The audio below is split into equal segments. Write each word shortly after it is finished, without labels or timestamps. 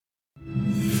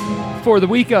For the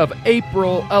week of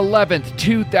April 11th,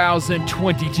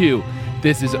 2022,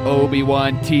 this is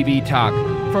Obi-Wan TV Talk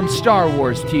from Star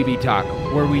Wars TV Talk,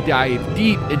 where we dive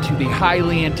deep into the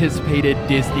highly anticipated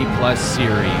Disney Plus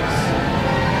series.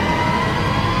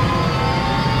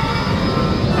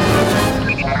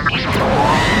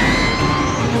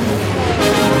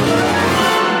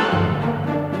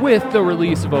 With the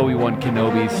release of Obi-Wan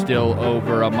Kenobi still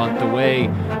over a month away,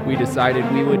 we decided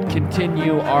we would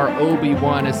continue our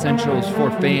Obi-Wan Essentials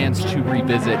for fans to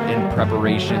revisit in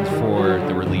preparation for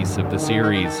the release of the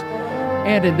series.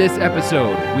 And in this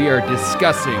episode, we are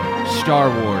discussing Star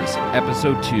Wars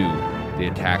Episode 2, The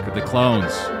Attack of the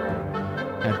Clones.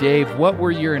 Now, Dave, what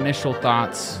were your initial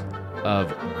thoughts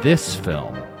of this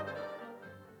film?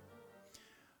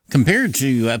 Compared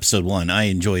to episode 1, I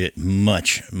enjoyed it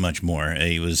much, much more.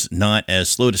 It was not as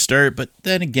slow to start, but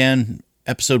then again,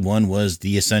 episode 1 was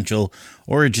the essential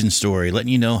origin story,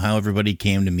 letting you know how everybody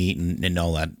came to meet and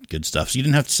all that good stuff. So you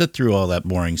didn't have to sit through all that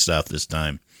boring stuff this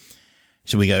time.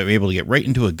 So we were able to get right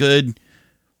into a good,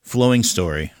 flowing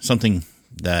story, something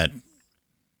that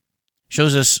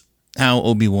shows us how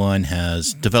Obi-Wan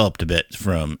has developed a bit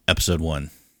from episode 1.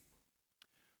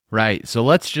 Right, so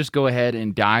let's just go ahead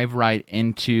and dive right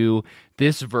into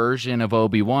this version of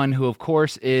Obi-Wan, who of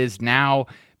course is now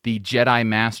the Jedi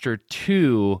Master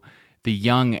to the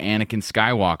young Anakin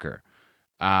Skywalker.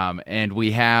 And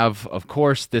we have, of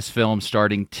course, this film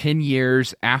starting 10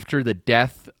 years after the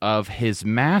death of his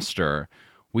master.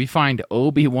 We find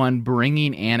Obi-Wan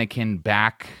bringing Anakin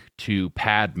back to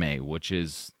Padme, which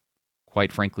is,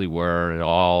 quite frankly, where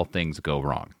all things go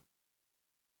wrong.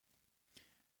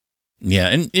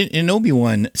 Yeah, and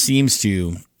Obi-Wan seems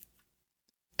to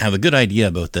have a good idea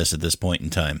about this at this point in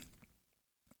time.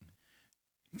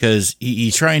 Because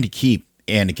he's trying to keep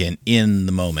Anakin in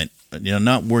the moment,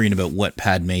 not worrying about what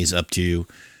Padme's up to.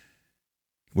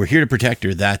 We're here to protect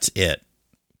her, that's it.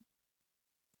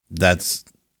 That's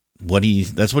what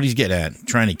he's getting at,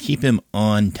 trying to keep him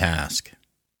on task.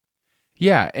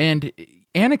 Yeah, and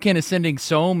Anakin is sending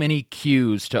so many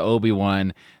cues to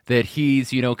Obi-Wan that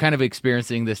he's, kind of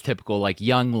experiencing this typical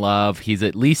young love. He's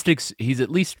at least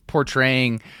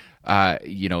portraying,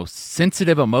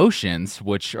 sensitive emotions,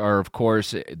 which are of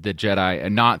course the Jedi,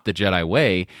 not the Jedi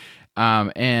way.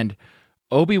 And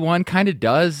Obi-Wan kind of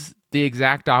does the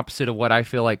exact opposite of what I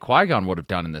feel like Qui-Gon would have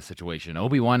done in this situation.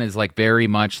 Obi-Wan is very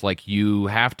much you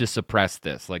have to suppress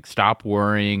this. Stop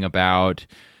worrying about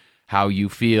how you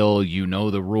feel,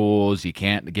 the rules, you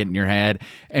can't get in your head.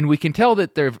 And we can tell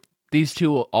that these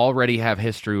two already have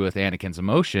history with Anakin's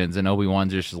emotions, and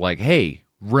Obi-Wan's just hey,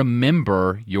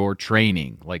 remember your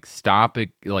training. Stop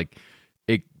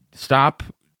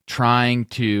trying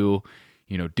to,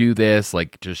 do this,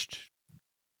 just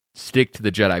stick to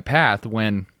the Jedi path,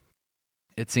 when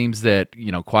it seems that,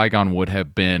 Qui-Gon would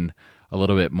have been a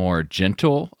little bit more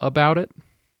gentle about it.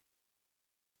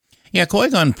 Yeah,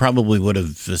 Qui-Gon probably would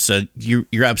have said,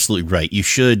 you're absolutely right. You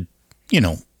should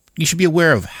be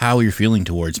aware of how you're feeling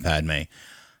towards Padme.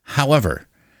 However,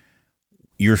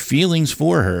 your feelings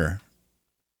for her,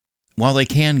 while they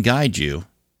can guide you,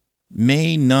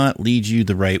 may not lead you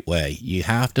the right way. You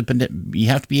have to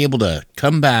be able to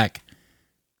come back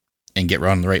and get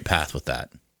on the right path with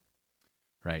that.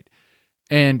 Right.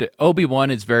 And Obi-Wan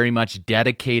is very much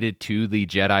dedicated to the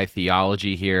Jedi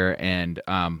theology here, and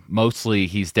mostly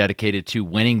he's dedicated to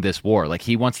winning this war.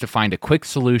 He wants to find a quick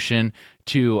solution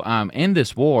to end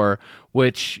this war,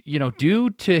 which, due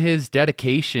to his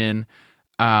dedication,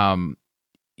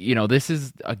 this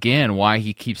is, again, why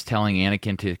he keeps telling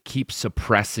Anakin to keep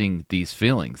suppressing these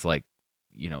feelings.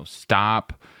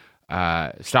 Stop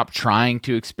trying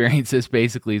to experience this,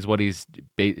 basically, is what he's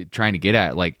trying to get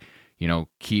at.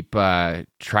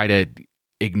 Try to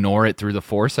ignore it through the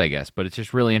Force, I guess. But it's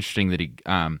just really interesting that he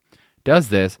does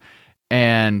this.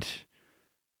 And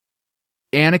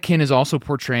Anakin is also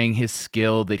portraying his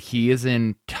skill, that he is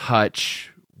in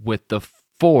touch with the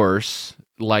Force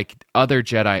like other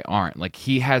Jedi aren't.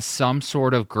 He has some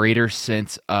sort of greater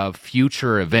sense of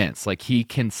future events. He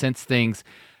can sense things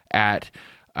at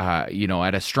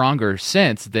a stronger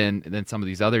sense than some of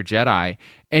these other Jedi.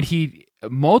 And he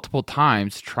multiple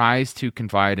times tries to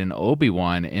confide in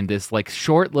Obi-Wan in this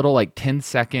short little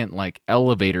 10-second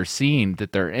elevator scene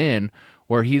that they're in,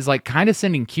 where he's kind of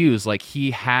sending cues, he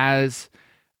has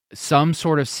some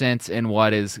sort of sense in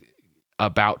what is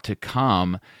about to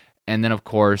come. And then of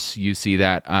course you see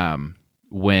that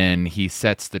when he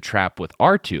sets the trap with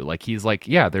R2, he's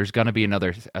yeah, there's gonna be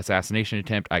another assassination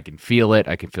attempt, I can feel it,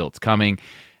 it's coming.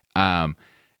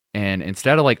 And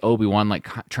instead of Obi-Wan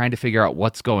trying to figure out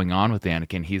what's going on with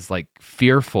Anakin, he's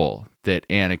fearful that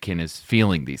Anakin is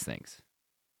feeling these things.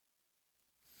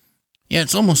 Yeah,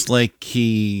 it's almost like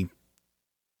I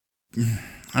don't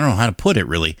know how to put it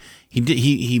really. He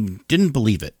didn't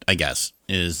believe it, I guess,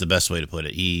 is the best way to put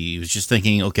it. He was just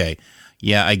thinking, okay,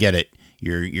 yeah, I get it.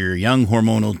 You're a young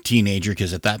hormonal teenager,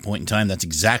 because at that point in time, that's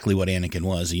exactly what Anakin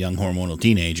was, a young hormonal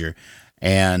teenager.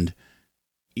 And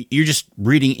you're just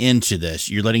reading into this.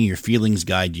 You're letting your feelings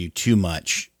guide you too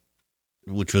much,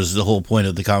 which was the whole point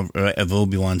of of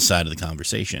Obi-Wan's side of the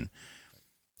conversation.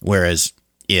 Whereas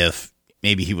if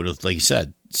maybe he would have, like you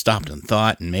said, stopped and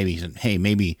thought, and maybe said, hey,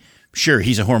 maybe, sure,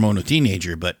 he's a hormonal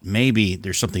teenager, but maybe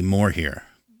there's something more here,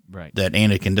 right, that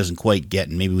Anakin doesn't quite get,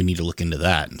 and maybe we need to look into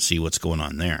that and see what's going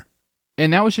on there.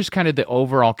 And that was just kind of the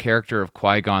overall character of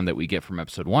Qui-Gon that we get from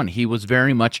episode 1. He was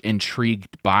very much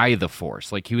intrigued by the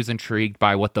Force. Like, he was intrigued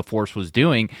by what the Force was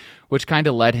doing, which kind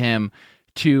of led him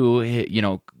to,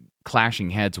 clashing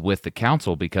heads with the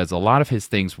Council, because a lot of his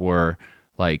things were,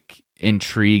 like,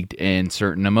 intrigued in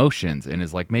certain emotions, and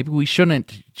is like, maybe we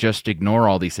shouldn't just ignore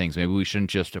all these things. Maybe we shouldn't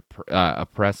just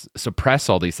suppress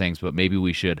all these things, but maybe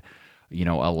we should,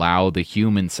 allow the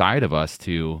human side of us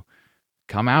to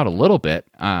come out a little bit.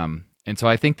 And so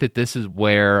I think that this is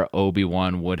where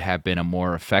Obi-Wan would have been a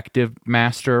more effective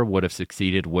master, would have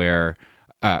succeeded where,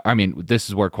 this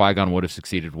is where Qui-Gon would have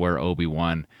succeeded where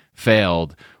Obi-Wan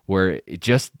failed, where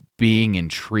just being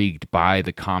intrigued by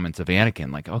the comments of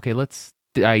Anakin, like, okay, let's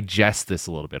digest this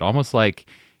a little bit. Almost like,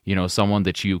 someone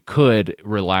that you could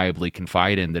reliably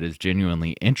confide in that is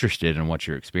genuinely interested in what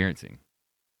you're experiencing.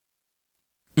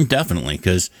 Definitely,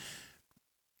 because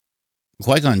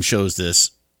Qui-Gon shows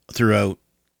this throughout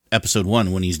episode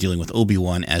 1 when he's dealing with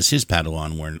Obi-Wan as his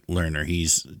Padawan learner. He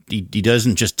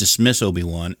doesn't just dismiss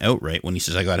Obi-Wan outright when he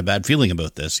says, I got a bad feeling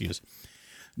about this. He goes,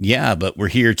 yeah, but we're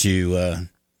here to,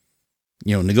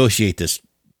 negotiate this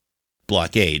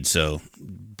blockade. So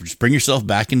just bring yourself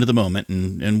back into the moment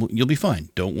and you'll be fine.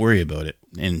 Don't worry about it.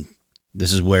 And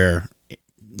this is where,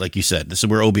 like you said, this is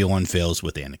where Obi-Wan fails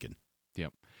with Anakin.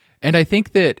 Yep. And I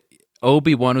think that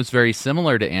Obi-Wan was very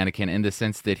similar to Anakin in the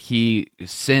sense that he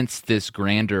sensed this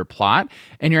grander plot.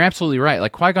 And you're absolutely right.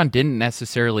 Like, Qui-Gon didn't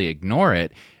necessarily ignore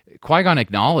it. Qui-Gon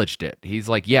acknowledged it. He's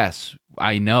like, yes,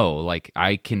 I know. Like,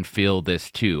 I can feel this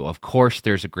too. Of course,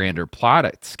 there's a grander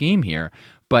plot scheme here.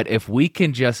 But if we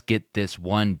can just get this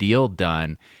one deal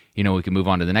done, we can move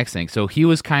on to the next thing. So he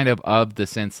was kind of the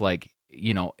sense, like,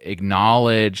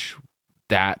 acknowledge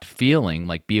that feeling,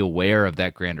 like, be aware of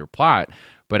that grander plot,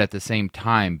 but at the same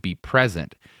time, be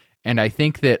present. And I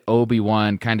think that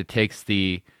Obi-Wan kind of takes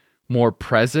the more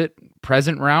present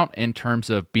route in terms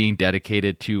of being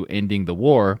dedicated to ending the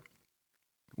war,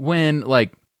 when,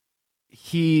 like,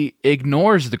 he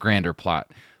ignores the grander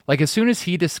plot. Like, as soon as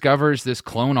he discovers this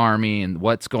clone army and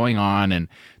what's going on and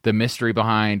the mystery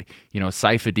behind,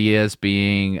 Sifo Dyas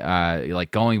being,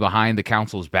 going behind the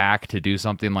Council's back to do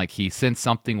something, like, he sensed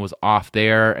something was off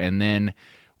there. And then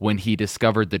when he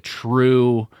discovered the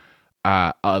true,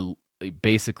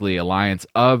 basically alliance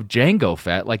of Jango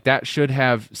Fett, like, that should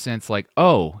have since, like,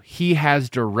 oh, he has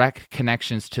direct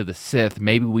connections to the Sith.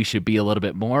 Maybe we should be a little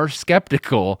bit more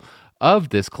skeptical of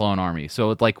this clone army.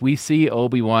 So, like, we see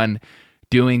Obi-Wan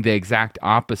doing the exact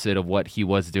opposite of what he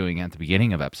was doing at the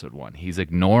beginning of episode 1. He's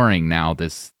ignoring now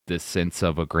this sense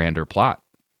of a grander plot.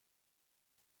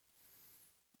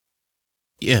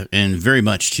 Yeah, and very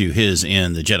much to his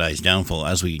and the Jedi's downfall,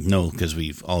 as we know, because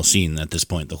we've all seen at this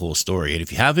point the whole story. And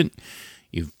if you haven't,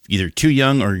 you're either too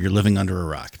young or you're living under a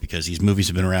rock, because these movies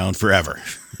have been around forever.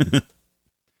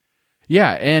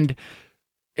 Yeah, and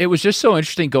it was just so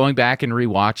interesting going back and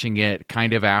rewatching it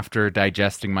kind of after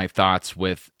digesting my thoughts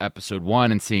with episode 1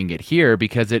 and seeing it here,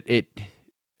 because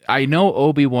I know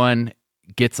Obi-Wan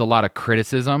gets a lot of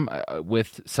criticism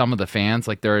with some of the fans.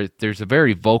 Like, there's a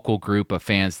very vocal group of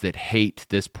fans that hate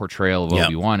this portrayal of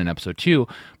Obi-Wan in episode 2,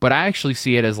 but I actually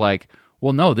see it as like,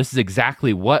 well, no, this is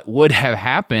exactly what would have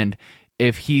happened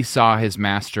if he saw his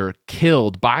master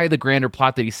killed by the grander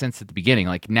plot that he sensed at the beginning.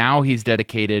 Like, now he's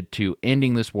dedicated to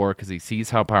ending this war because he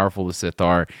sees how powerful the Sith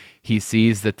are. He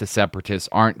sees that the Separatists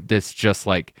aren't this just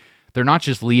like, they're not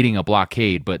just leading a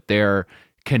blockade, but they're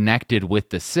connected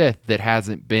with the Sith that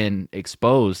hasn't been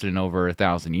exposed in over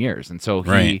 1,000 years. And so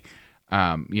he,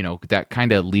 that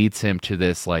kind of leads him to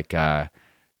this, like,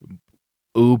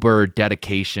 uber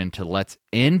dedication to let's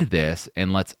end this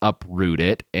and let's uproot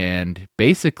it. And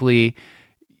basically,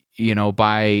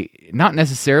 by not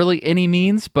necessarily any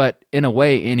means, but in a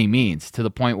way, any means, to the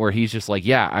point where he's just like,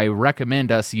 yeah, I recommend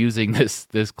us using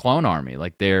this clone army.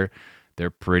 Like, they're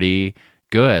pretty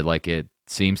good. Like, it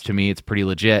seems to me it's pretty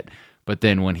legit. But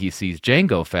then when he sees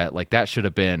Jango Fett, like, that should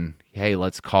have been, hey,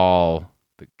 let's call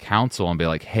the Council and be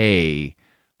like, hey,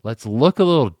 let's look a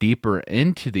little deeper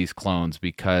into these clones,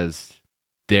 because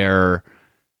their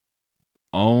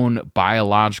own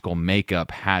biological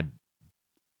makeup had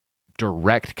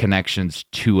direct connections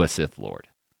to a Sith Lord.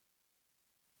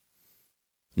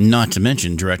 Not to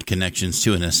mention direct connections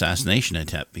to an assassination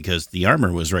attempt, because the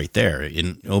armor was right there,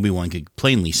 and Obi-Wan could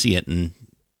plainly see it, and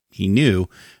he knew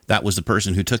that was the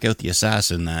person who took out the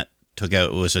assassin that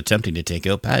was attempting to take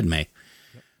out Padme. Yep.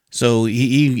 So he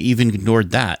even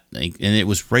ignored that, and it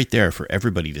was right there for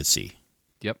everybody to see.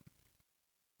 Yep.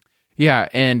 Yeah,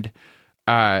 and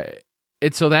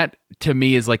so that to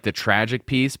me is like the tragic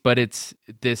piece, but it's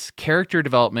this character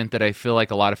development that I feel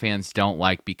like a lot of fans don't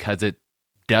like because it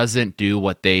doesn't do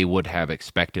what they would have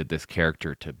expected this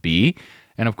character to be.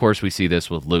 And of course we see this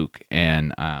with Luke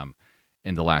and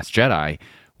in The Last Jedi,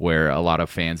 where a lot of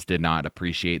fans did not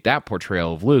appreciate that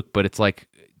portrayal of Luke, but it's like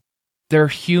they're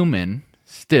human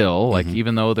still, like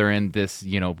even though they're in this,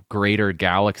 greater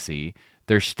galaxy,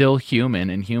 they're still human,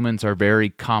 and humans are very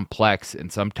complex,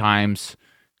 and sometimes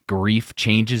grief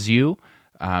changes you.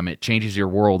 It changes your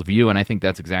worldview, and I think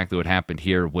that's exactly what happened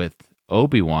here with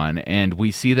Obi-Wan, and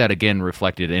we see that again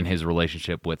reflected in his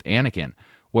relationship with Anakin,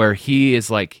 where he is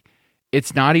like,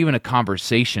 it's not even a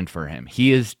conversation for him.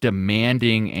 He is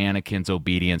demanding Anakin's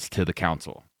obedience to the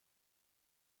council.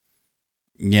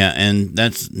 Yeah, and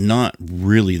that's not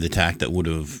really the tack that would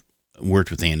have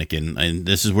worked with Anakin. And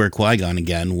this is where Qui-Gon,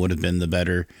 again, would have been the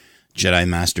better Jedi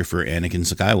Master for Anakin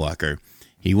Skywalker.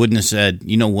 He wouldn't have said,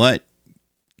 you know what,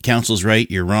 Council's right,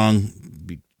 you're wrong,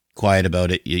 be quiet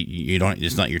about it, you don't.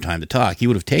 It's not your time to talk. He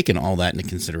would have taken all that into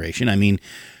consideration. I mean,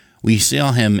 we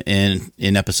saw him in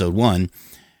Episode 1.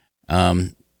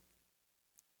 There's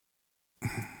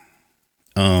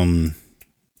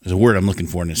a word I'm looking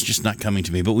for, and it's just not coming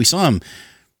to me. But we saw him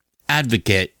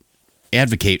advocate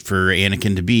for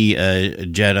Anakin to be a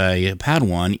Jedi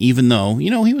Padawan, even though,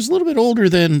 he was a little bit older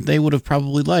than they would have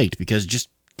probably liked because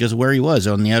of where he was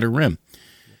on the Outer Rim.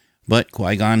 But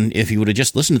Qui-Gon, if he would have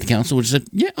just listened to the council, would have said,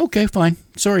 yeah, okay, fine.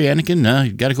 Sorry, Anakin,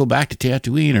 you've got to go back to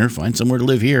Tatooine or find somewhere to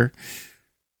live here.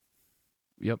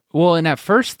 Yep. Well, and at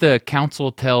first the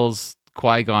council tells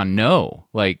Qui-Gon no.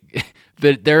 Like,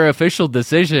 their official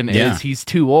decision is he's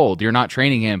too old. You're not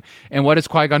training him. And what does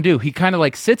Qui-Gon do? He kind of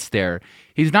like sits there.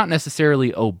 He's not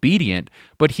necessarily obedient,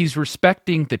 but he's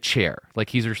respecting the chair. Like,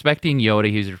 he's respecting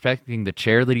Yoda. He's respecting the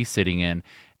chair that he's sitting in.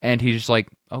 And he's just like,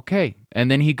 okay. And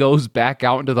then he goes back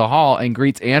out into the hall and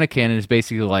greets Anakin and is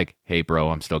basically like, hey, bro,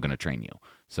 I'm still going to train you.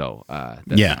 So,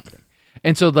 that's happening.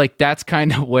 And so, like, that's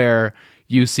kind of where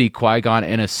you see Qui-Gon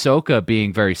and Ahsoka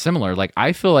being very similar. Like,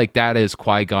 I feel like that is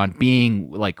Qui-Gon being,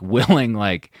 like, willing,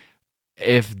 like,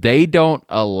 if they don't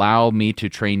allow me to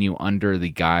train you under the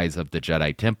guise of the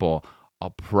Jedi Temple,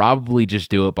 I'll probably just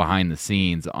do it behind the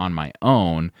scenes on my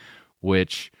own,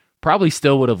 which probably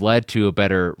still would have led to a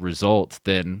better result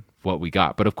than what we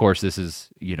got. But of course, this is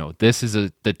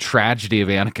the tragedy of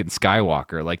Anakin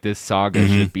Skywalker. Like, this saga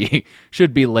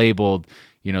should be labeled,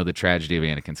 the tragedy of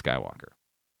Anakin Skywalker.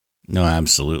 No,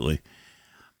 absolutely.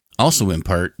 Also, in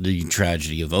part, the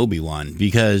tragedy of Obi-Wan,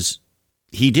 because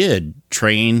he did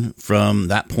train from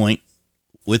that point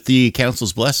with the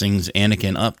Council's blessings,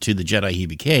 Anakin up to the Jedi he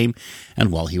became.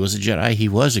 And while he was a Jedi, he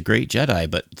was a great Jedi,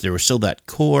 but there was still that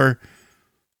core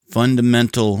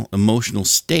fundamental emotional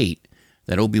state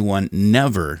that Obi-Wan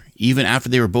never, even after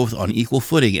they were both on equal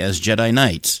footing as Jedi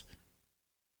Knights,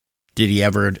 did he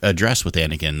ever address with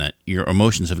Anakin that your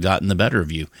emotions have gotten the better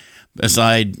of you.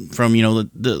 Aside from,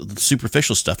 the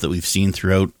superficial stuff that we've seen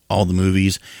throughout all the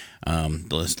movies,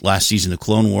 the last season of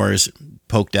Clone Wars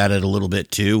poked at it a little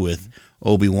bit too, with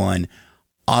Obi-Wan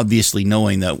obviously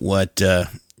knowing that what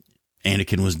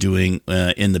Anakin was doing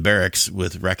in the barracks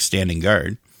with Rex standing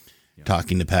guard,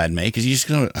 talking to Padme, because he's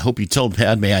just I hope you told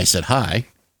Padme I said hi.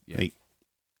 Yeah. Like,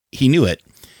 he knew it,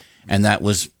 and that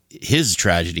was his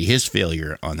tragedy, his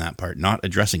failure on that part, not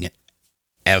addressing it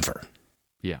ever.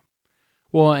 Yeah.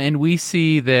 Well, and we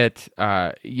see that,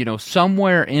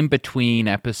 somewhere in between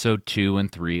episode 2 and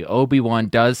 3, Obi-Wan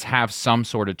does have some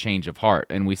sort of change of heart.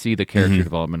 And we see the character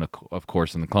development, of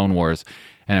course, in the Clone Wars.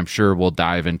 And I'm sure we'll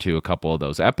dive into a couple of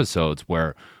those episodes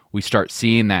where we start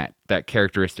seeing that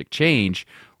characteristic change,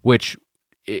 which,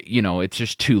 it's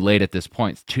just too late at this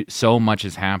point. So much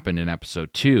has happened in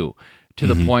episode 2. To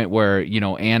the point where,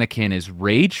 Anakin is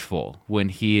rageful when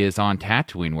he is on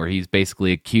Tatooine, where he's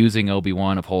basically accusing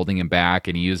Obi-Wan of holding him back,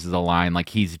 and he uses a line like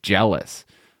he's jealous.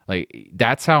 Like,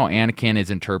 that's how Anakin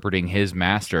is interpreting his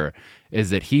master,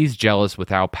 is that he's jealous with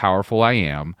how powerful I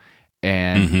am,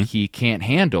 and he can't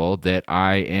handle that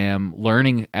I am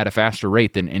learning at a faster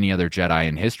rate than any other Jedi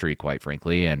in history, quite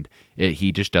frankly, and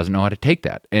he just doesn't know how to take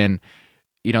that. And,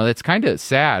 that's kind of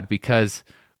sad because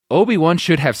Obi-Wan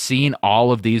should have seen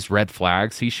all of these red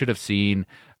flags. He should have seen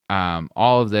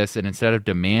all of this, and instead of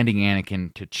demanding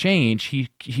Anakin to change,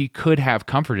 he could have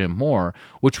comforted him more,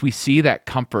 which we see that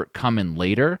comfort come in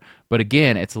later. But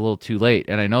again, it's a little too late.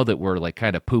 And I know that we're like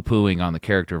kind of poo-pooing on the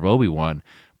character of Obi-Wan,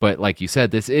 but like you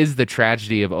said, this is the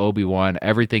tragedy of Obi-Wan.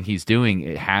 Everything he's doing,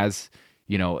 it has,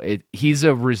 he's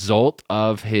a result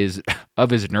of his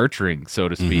nurturing, so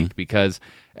to speak, because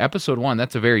episode 1,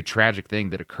 that's a very tragic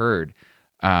thing that occurred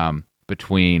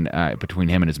between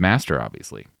him and his master,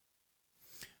 obviously.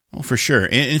 Oh, for sure.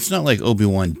 And it's not like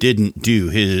Obi-Wan didn't do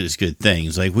his good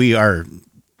things. Like, we are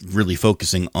really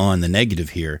focusing on the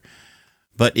negative here,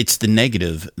 but it's the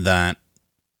negative that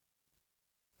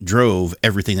drove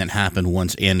everything that happened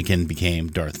once Anakin became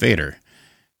Darth Vader.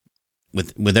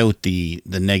 Without the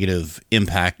negative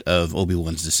impact of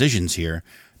Obi-Wan's decisions here,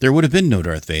 there would have been no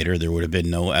Darth Vader. There would have been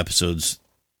no episodes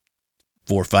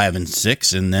 4, 5, and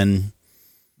 6, and then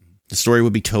the story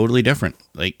would be totally different.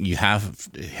 Like, you have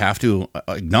to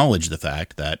acknowledge the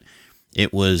fact that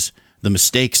it was the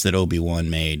mistakes that Obi-Wan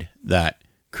made that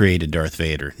created Darth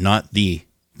Vader, not the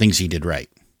things he did right.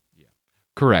 Yeah.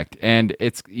 Correct. And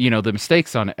it's, the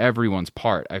mistakes on everyone's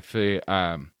part. I feel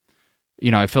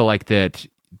like that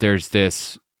there's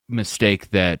this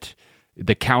mistake that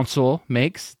the council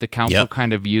makes. The council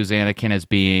kind of views Anakin as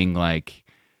being like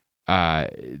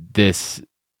this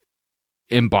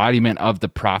embodiment of the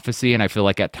prophecy, and I feel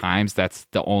like at times that's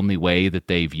the only way that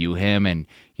they view him. And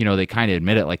they kind of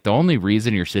admit it, like, the only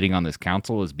reason you're sitting on this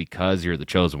council is because you're the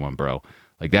chosen one, bro.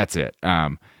 Like, that's it.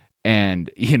 And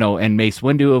Mace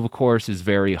Windu, of course, is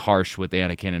very harsh with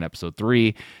Anakin in episode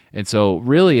 3, and so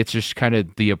really it's just kind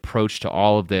of the approach to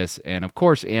all of this. And of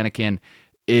course Anakin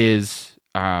is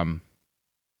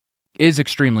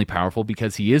extremely powerful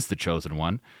because he is the chosen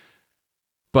one.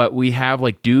 But we have,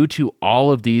 like, due to all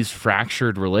of these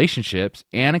fractured relationships,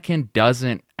 Anakin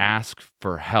doesn't ask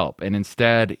for help. And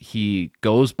instead, he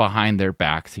goes behind their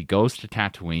backs. He goes to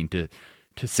Tatooine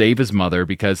to save his mother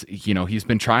because, he's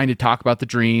been trying to talk about the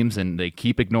dreams and they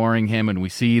keep ignoring him. And we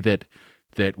see that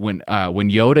when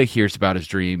Yoda hears about his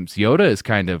dreams, Yoda is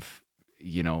kind of,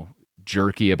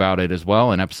 jerky about it as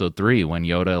well in episode 3 when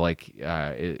Yoda,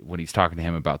 when he's talking to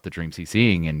him about the dreams he's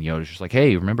seeing, and Yoda's just like,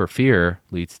 hey, remember, fear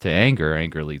leads to anger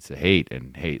leads to hate,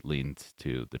 and hate leads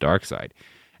to the dark side.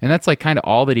 And that's like kind of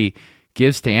all that he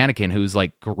gives to Anakin, who's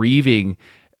like grieving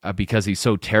because he's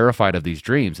so terrified of these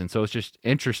dreams. And so it's just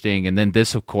interesting. And then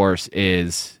this, of course,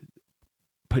 is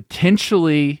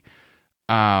potentially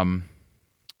the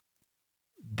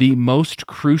most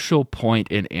crucial point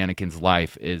in Anakin's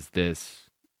life, is this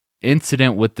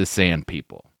incident with the Sand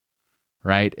People,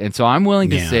 right? And so I'm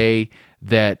willing to say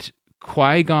that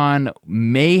Qui-Gon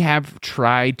may have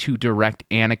tried to direct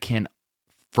Anakin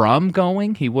from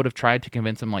going. He would have tried to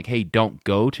convince him, like, hey, don't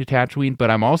go to Tatooine.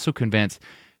 But I'm also convinced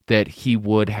that he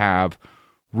would have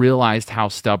realized how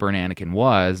stubborn Anakin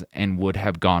was and would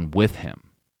have gone with him.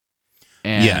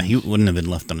 And, he wouldn't have been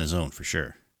left on his own, for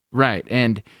sure. Right.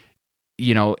 And,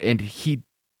 and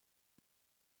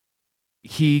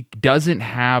he doesn't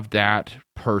have that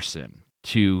person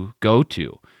to go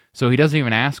to. So he doesn't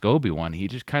even ask Obi-Wan. He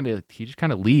just kind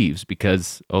of leaves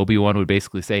because Obi-Wan would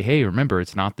basically say, hey, remember,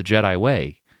 it's not the Jedi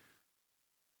way.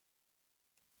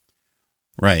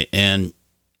 Right. And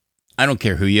I don't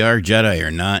care who you are, Jedi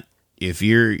or not, if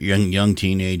you're a young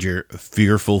teenager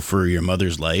fearful for your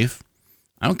mother's life,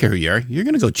 I don't care who you are. You're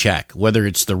going to go check whether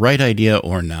it's the right idea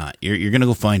or not. You're going to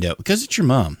go find out because it's your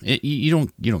mom. You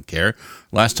don't care.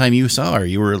 Last time you saw her,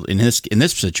 you were in this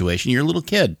situation. You're a little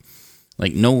kid,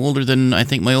 like no older than I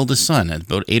think my oldest son, at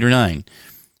about 8 or 9.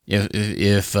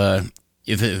 If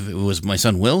it was my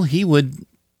son Will, he would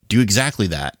do exactly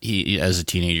that. He, as a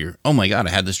teenager, oh my God, I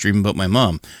had this dream about my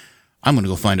mom. I'm going to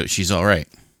go find out she's all right.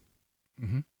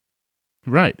 Mm-hmm.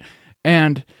 Right,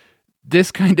 and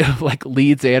this kind of like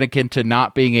leads Anakin to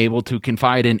not being able to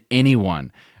confide in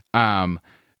anyone.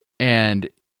 And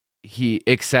he,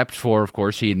 except for, of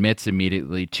course, he admits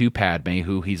immediately to Padme,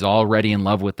 who he's already in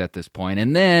love with at this point.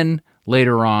 And then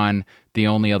later on, the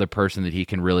only other person that he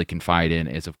can really confide in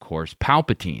is, of course,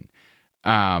 Palpatine.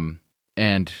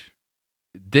 And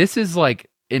this is like,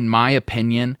 in my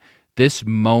opinion, this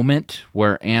moment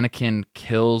where Anakin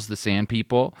kills the Sand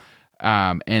People,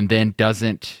 and then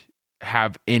doesn't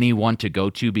have anyone to go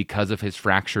to because of his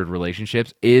fractured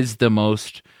relationships, is the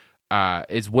most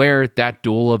is where that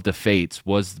duel of the fates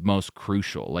was most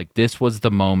crucial. Like, this was the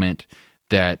moment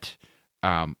that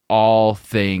all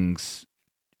things,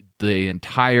 the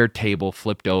entire table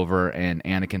flipped over, and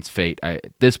Anakin's fate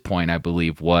at this point, I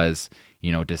believe, was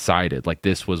decided. Like,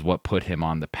 this was what put him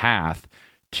on the path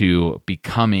to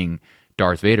becoming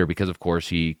Darth Vader because, of course,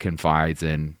 he confides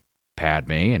in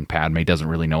Padme, and Padme doesn't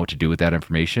really know what to do with that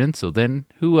information. So then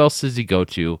who else does he go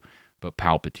to but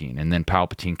Palpatine? And then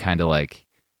Palpatine kind of like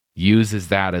uses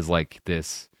that as like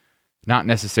this, not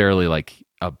necessarily like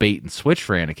a bait and switch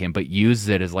for Anakin, but uses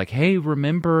it as like, hey,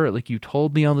 remember, like you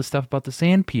told me all this stuff about the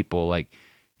Sand People. Like,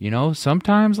 you know,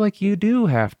 sometimes like you do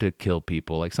have to kill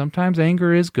people. Like sometimes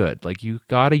anger is good. Like you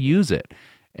got to use it.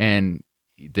 And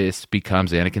this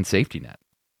becomes Anakin's safety net.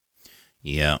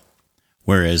 Yeah.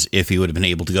 Whereas if he would have been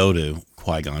able to go to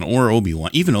Qui-Gon or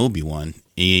Obi-Wan, even Obi-Wan,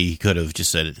 he could have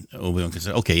just said, Obi-Wan could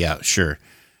say, okay, yeah, sure.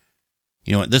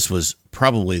 You know what? This was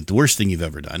probably the worst thing you've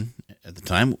ever done at the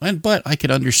time. But I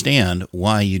could understand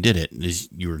why you did it.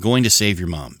 You were going to save your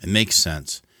mom. It makes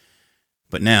sense.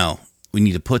 But now we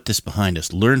need to put this behind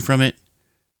us, learn from it,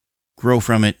 grow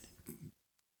from it,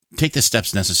 take the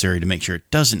steps necessary to make sure it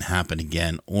doesn't happen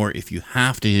again. Or if you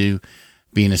have to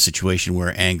be in a situation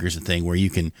where anger is a thing, where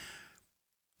you can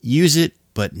use it,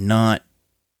 but not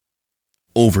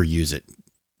overuse it.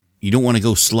 You don't want to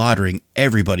go slaughtering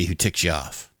everybody who ticks you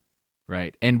off.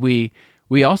 Right. And we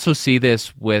also see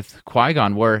this with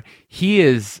Qui-Gon, where he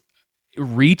is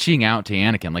reaching out to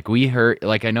Anakin. Like we heard,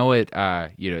 like I know it,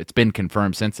 it's been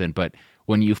confirmed since then, but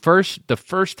when the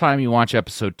first time you watch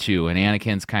episode 2 and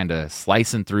Anakin's kind of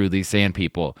slicing through these Sand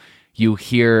People, you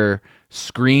hear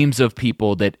screams of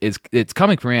people it's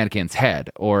coming from Anakin's head,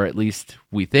 or at least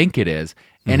we think it is.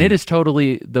 And it is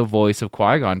totally the voice of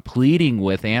Qui-Gon pleading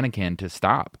with Anakin to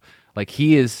stop. Like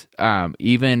he is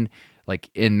even like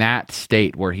in that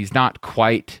state where he's not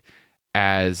quite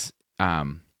as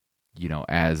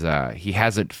he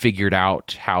hasn't figured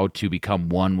out how to become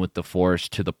one with the Force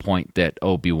to the point that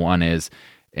Obi-Wan is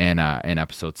in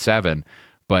episode 7,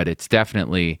 but it's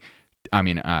definitely,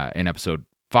 in episode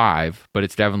 5, but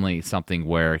it's definitely something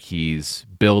where he's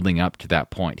building up to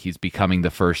that point. He's becoming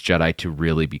the first Jedi to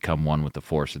really become one with the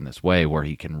Force in this way, where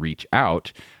he can reach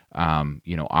out,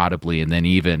 audibly, and then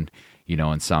even,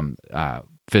 in some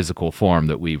physical form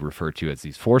that we refer to as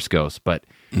these Force ghosts. But,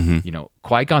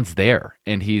 Qui-Gon's there,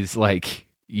 and he's like,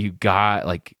 you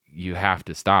have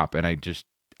to stop. And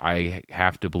I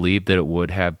have to believe that it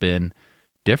would have been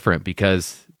different,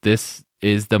 because this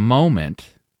is the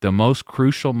moment, the most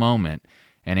crucial moment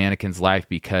in Anakin's life,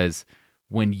 because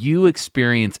when you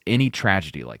experience any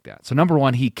tragedy like that, so number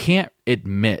one, he can't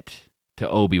admit to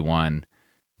Obi-Wan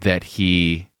that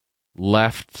he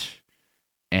left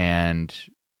and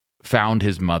found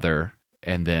his mother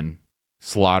and then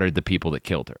slaughtered the people that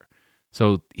killed her.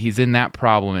 So he's in that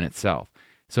problem in itself.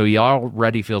 So he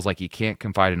already feels like he can't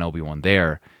confide in Obi-Wan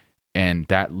there, and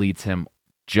that leads him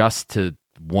just to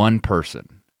one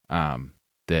person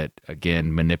that,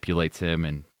 again, manipulates him,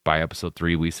 and by episode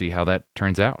 3, we see how that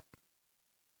turns out.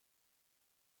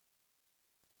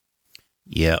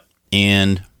 Yeah,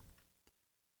 and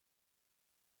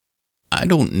I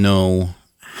don't know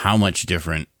how much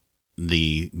different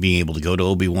the being able to go to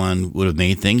Obi-Wan would have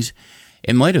made things.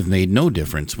 It might have made no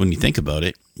difference when you think about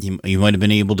it. You might have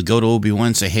been able to go to Obi-Wan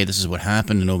and say, hey, this is what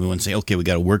happened, and Obi-Wan say, okay, we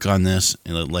got to work on this,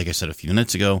 and like I said a few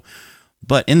minutes ago.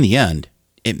 But in the end,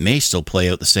 it may still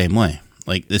play out the same way.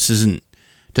 Like, this isn't,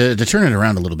 to turn it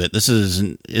around a little bit, this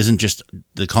isn't just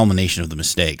the culmination of the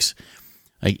mistakes.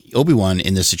 Like, Obi-Wan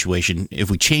in this situation,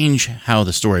 if we change how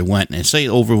the story went and say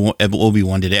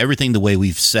Obi-Wan did everything the way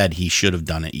we've said he should have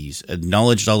done it, he's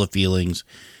acknowledged all the feelings,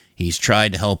 he's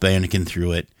tried to help Anakin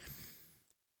through it,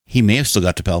 he may have still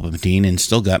got to Palpatine and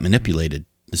still got manipulated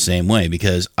the same way,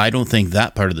 because I don't think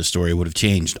that part of the story would have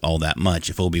changed all that much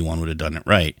if Obi-Wan would have done it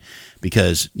right.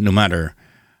 Because no matter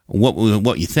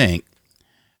what you think,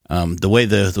 the way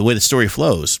the story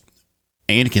flows,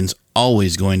 Anakin's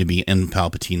always going to be in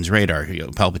Palpatine's radar.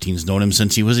 Palpatine's known him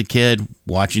since he was a kid,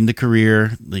 watching the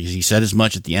career. He said as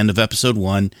much at the end of episode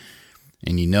 1,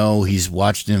 and he's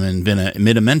watched him and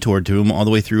been a mentor to him all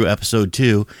the way through episode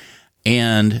 2,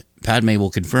 and Padme will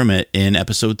confirm it in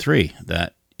episode 3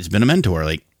 that he's been a mentor.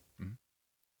 Like,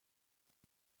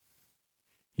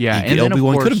 yeah, and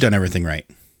Obi-Wan could have done everything right.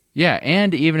 Yeah,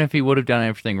 and even if he would have done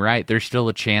everything right, there's still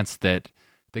a chance that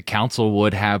the council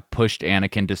would have pushed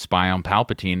Anakin to spy on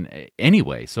Palpatine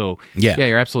anyway. So yeah,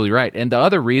 you're absolutely right. And the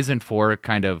other reason for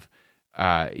kind of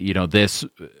this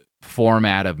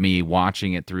format of me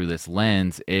watching it through this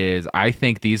lens is I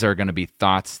think these are going to be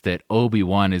thoughts that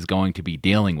Obi-Wan is going to be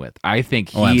dealing with. I think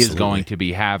he is going to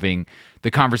be having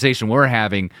the conversation we're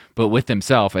having, but with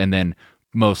himself, and then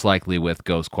most likely with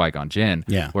Ghost Qui-Gon Jinn,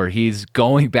 where he's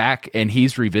going back and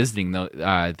he's revisiting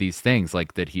these things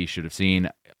like that he should have seen.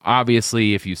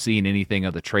 Obviously, if you've seen anything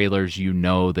of the trailers, you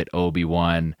know that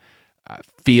Obi-Wan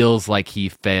feels like he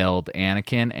failed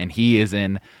Anakin, and he is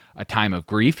in a time of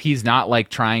grief. He's not like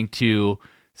trying to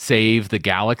save the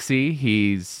galaxy.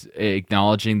 He's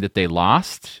acknowledging that they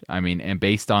lost. I mean, and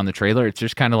based on the trailer, it's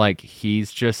just kind of like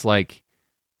he's just like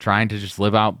trying to just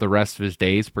live out the rest of his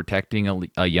days protecting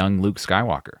a young Luke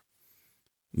Skywalker.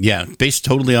 Yeah, based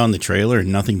totally on the trailer,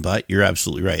 nothing but. You're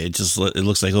absolutely right. It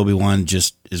looks like Obi-Wan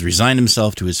just has resigned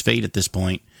himself to his fate at this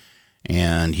point,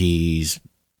 and he's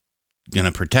going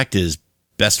to protect his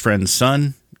best friend's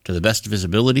son to the best of his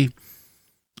ability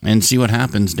and see what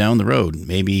happens down the road.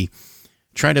 Maybe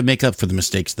try to make up for the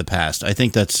mistakes of the past. I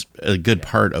think that's a good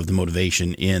part of the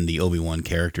motivation in the Obi-Wan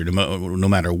character, no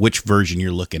matter which version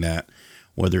you're looking at,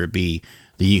 whether it be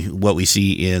what we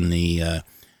see in the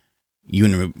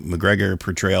Ewan McGregor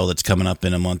portrayal that's coming up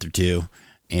in a month or two,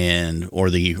 or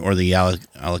the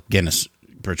Alec Guinness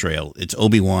portrayal. It's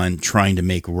Obi-Wan trying to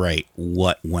make right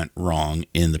what went wrong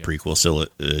in the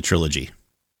prequel trilogy.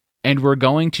 And we're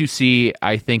going to see,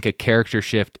 I think, a character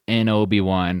shift in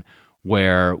Obi-Wan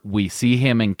where we see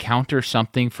him encounter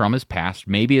something from his past.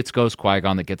 Maybe it's Ghost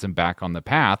Qui-Gon that gets him back on the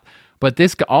path, but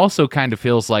this also kind of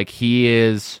feels like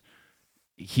he's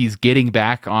getting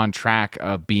back on track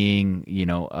of being,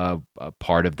 a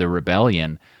part of the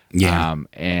rebellion. Yeah.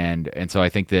 And so I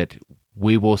think that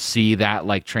we will see that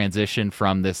like transition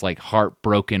from this like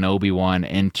heartbroken Obi-Wan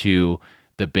into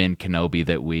the Ben Kenobi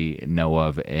that we know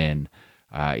of in,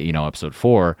 episode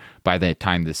 4 by the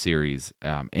time the series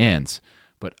ends.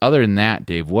 But other than that,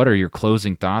 Dave, what are your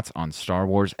closing thoughts on Star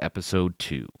Wars Episode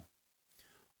 2?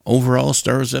 Overall,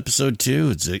 Star Wars Episode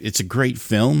 2, it's a great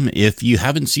film. If you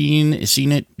haven't seen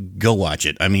it, go watch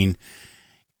it. I mean,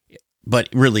 but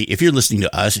really, if you're listening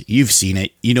to us, you've seen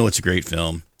it. You know it's a great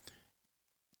film.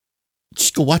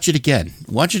 Just go watch it again.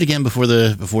 Watch it again before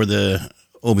the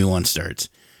Obi-Wan starts.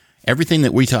 Everything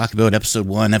that we talk about, Episode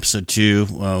 1, Episode 2,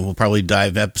 we'll probably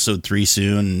dive Episode 3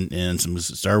 soon, and some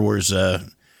Star Wars,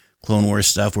 Clone Wars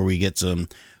stuff where we get some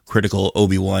critical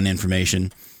Obi-Wan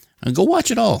information. And go watch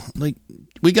it all. Like,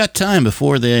 we got time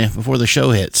before the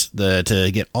show hits to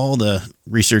get all the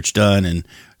research done and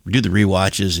do the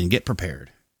rewatches and get prepared.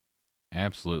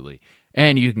 Absolutely.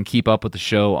 And you can keep up with the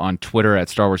show on Twitter at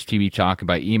Star Wars TV Talk and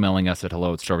by emailing us at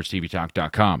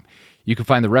hello@StarWarsTVTalk.com. You can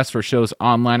find the rest of our shows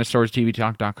online at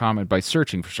StarWarsTVTalk.com and by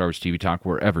searching for Star Wars TV Talk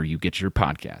wherever you get your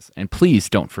podcasts. And please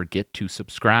don't forget to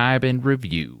subscribe and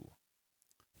review.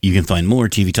 You can find more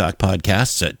TV Talk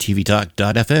podcasts at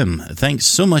tvtalk.fm. Thanks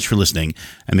so much for listening,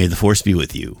 and may the Force be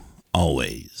with you,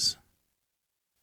 always.